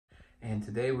and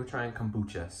today we're trying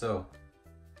kombucha. So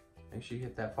make sure you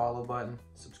hit that follow button,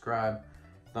 subscribe,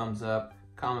 thumbs up,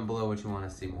 comment below what you want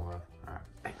to see more of. All right,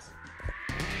 thanks.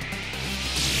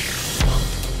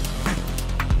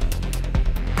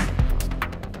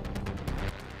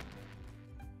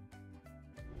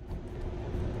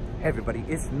 Hey everybody,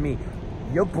 it's me,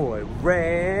 your boy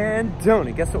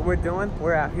Randune. Guess what we're doing?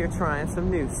 We're out here trying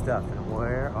some new stuff. And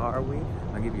where are we?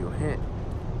 I'll give you a hint.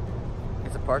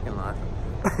 It's a parking lot.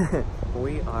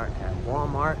 We are at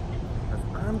Walmart because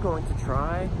I'm going to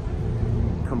try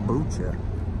kombucha.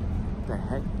 What the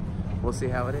heck? We'll see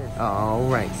how it is. All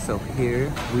right, so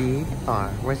here we are.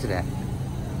 Where's it at?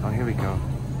 Oh, here we go.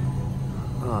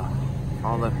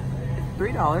 All the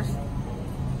 $3.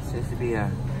 Seems to be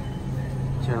a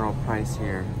general price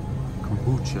here.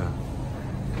 Kombucha.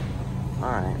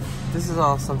 All right, this is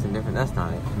all something different. That's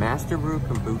not it. Master Brew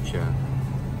Kombucha,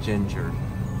 ginger,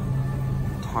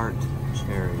 tart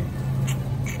cherry,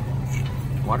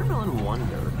 watermelon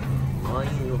wonder.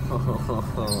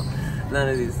 None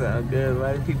of these sound good.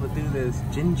 Why do people do this?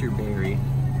 Gingerberry,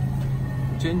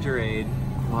 gingerade,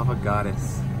 guava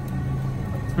goddess.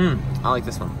 I like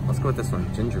this one. Let's go with this one.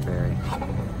 Gingerberry.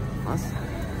 What's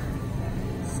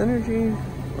Synergy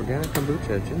Organic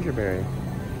Kombucha, gingerberry.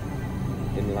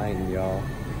 Enlighten, y'all.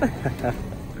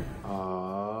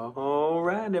 All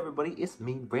right, everybody, it's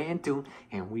me, Randune,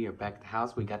 and we are back at the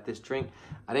house. We got this drink.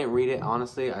 I didn't read it,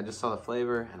 honestly. I just saw the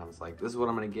flavor, and I was like, this is what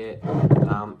I'm gonna get.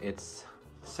 It's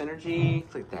Synergy,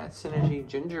 look at that, Synergy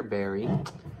Gingerberry.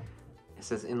 It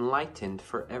says enlightened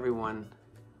for everyone,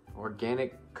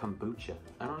 organic kombucha.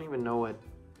 I don't even know what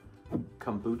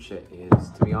kombucha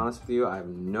is. To be honest with you, I have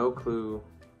no clue.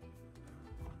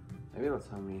 Maybe it'll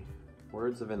tell me.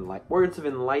 Words of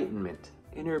enlightenment.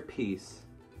 Inner peace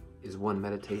is one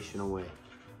meditation away.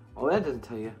 Oh, that doesn't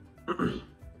tell you.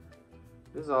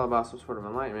 This is all about some sort of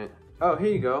enlightenment. Oh,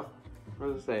 here you go. What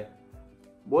does it say?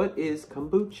 What is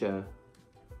kombucha?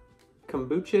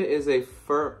 Kombucha is a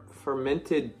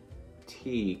fermented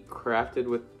tea crafted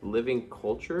with living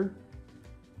culture.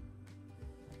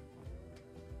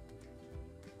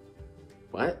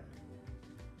 What?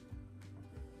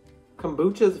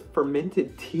 Kombucha is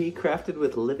fermented tea crafted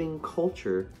with living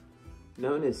culture,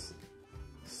 known as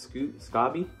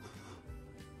SCOBY,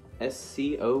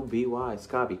 S-C-O-B-Y,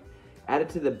 SCOBY, added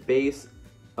to the base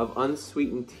of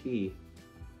unsweetened tea.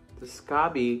 The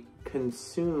SCOBY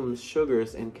consumes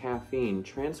sugars and caffeine,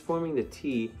 transforming the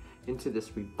tea into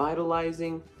this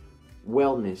revitalizing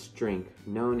wellness drink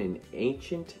known in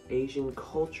ancient Asian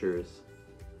cultures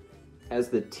as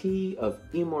the tea of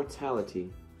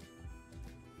immortality.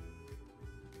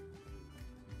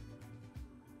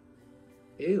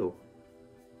 Ew.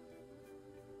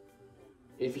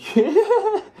 If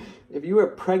you are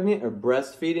pregnant or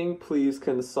breastfeeding, please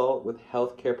consult with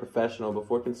healthcare professional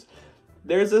before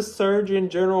There's a Surgeon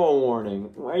General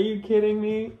warning. Are you kidding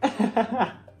me?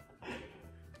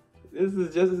 This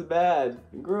is just as bad.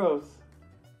 Gross.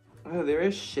 Oh, there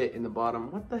is shit in the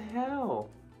bottom. What the hell?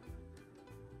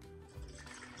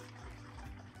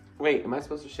 Wait, am I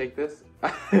supposed to shake this?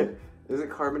 Is it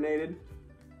carbonated?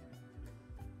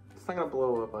 It's not gonna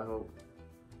blow up, I hope.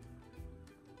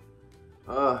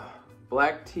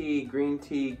 Black tea, green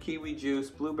tea, kiwi juice,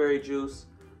 blueberry juice,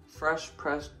 fresh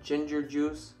pressed ginger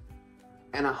juice,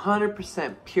 and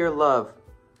 100% pure love.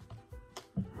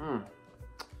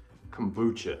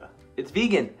 Kombucha. It's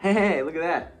vegan. Hey, look at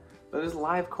that. But it's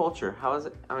live culture. How is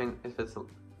it? I mean, if it's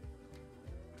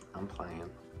I'm playing.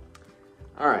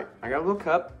 All right, I got a little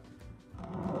cup.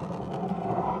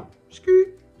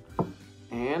 Scoot.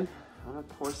 And I'm gonna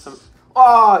pour some.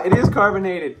 Oh, it is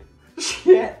carbonated.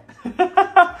 Shit.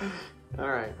 All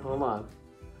right, hold on.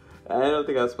 I don't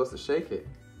think I was supposed to shake it.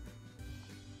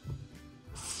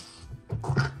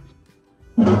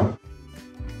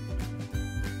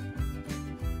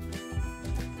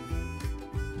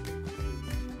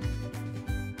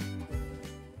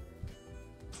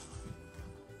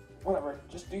 Whatever,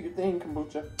 just do your thing,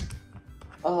 kombucha.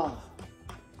 Oh,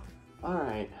 all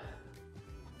right.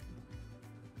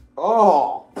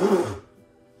 Oh,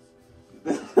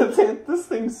 this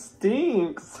thing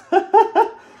stinks.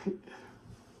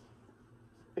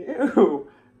 Ew.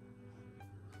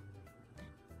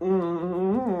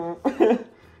 All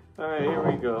right, here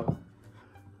we go.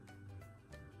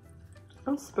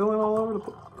 I'm spilling all over the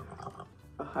place.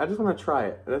 I just want to try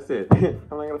it. That's it.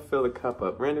 I'm not gonna fill the cup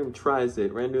up. Randune tries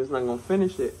it. Randune's not gonna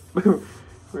finish it.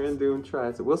 Randune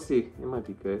tries it. We'll see. It might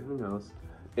be good. Who knows?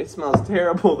 It smells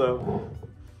terrible though.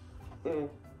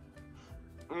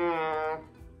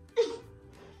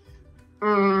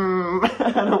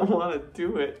 I don't want to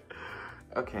do it.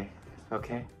 Okay.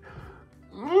 Okay.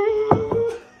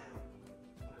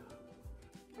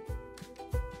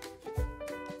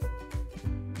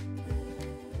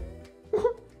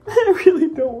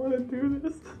 don't want to do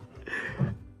this.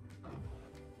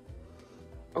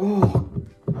 Oh.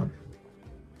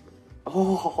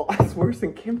 Oh, that's worse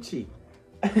than kimchi.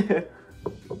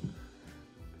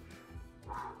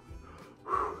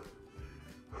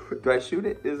 Do I shoot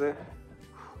it? Is it?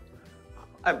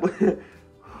 Oh.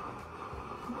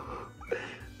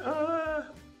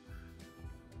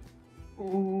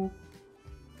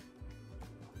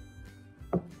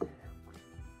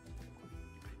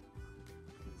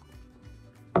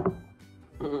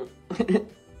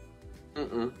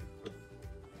 Mm-mm.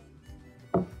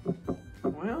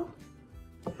 Well,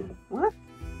 what?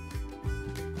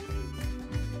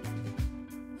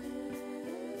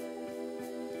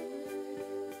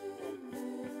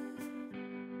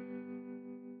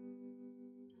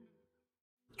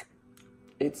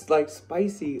 It's like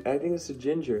spicy. I think it's a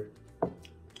ginger.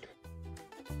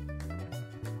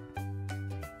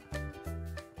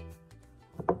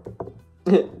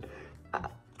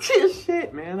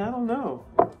 Shit, man, I don't know.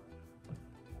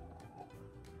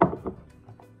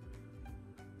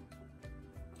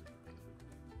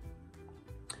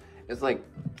 It's like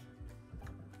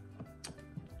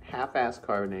half-ass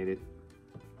carbonated.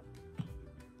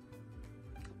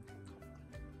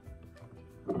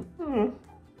 Mm.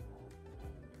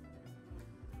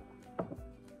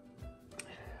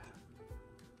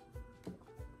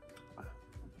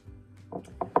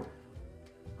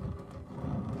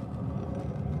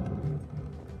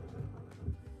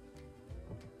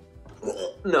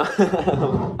 No,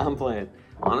 I'm playing.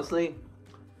 Honestly,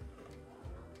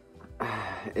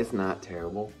 it's not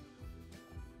terrible.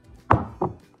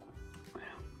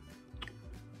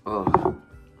 Oh,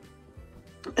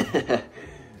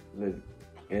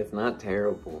 it's not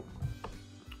terrible.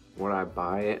 Would I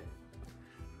buy it?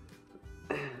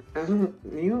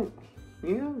 You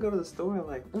don't go to the store and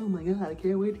like, oh my god, I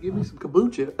can't wait to give me some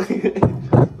kombucha.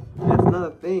 That's not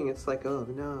a thing. It's like, oh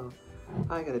no,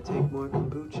 I gotta take more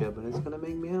kombucha, but it's gonna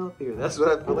make me healthier. That's what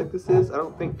I feel like this is. I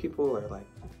don't think people are like,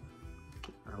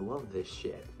 I love this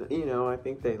shit. You know, I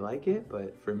think they like it,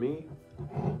 but for me,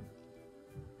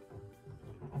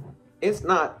 it's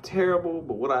not terrible,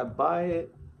 but would I buy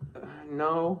it?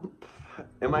 No.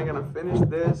 Am I gonna finish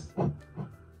this?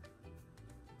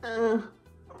 I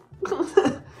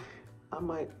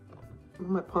might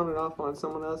pawn it off on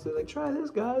someone else who's like, try this,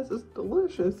 guys, it's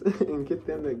delicious, and get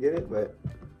them to get it, but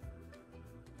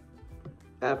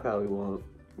I probably won't.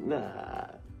 Nah.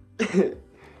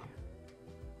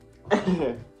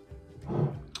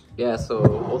 Yeah,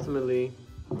 so ultimately,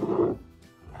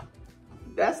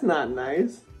 that's not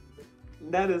nice.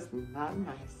 That is not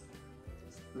nice.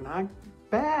 It's not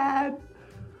bad,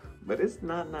 but it's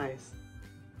not nice.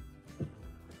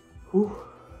 Whew.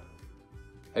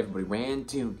 Everybody,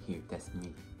 Randune here. That's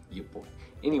me, your boy.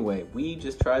 Anyway, we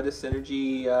just tried the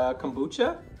Synergy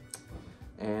Kombucha,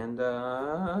 and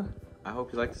I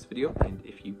hope you like this video. And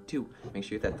if you do, make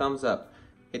sure you hit that thumbs up,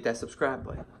 hit that subscribe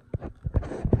button.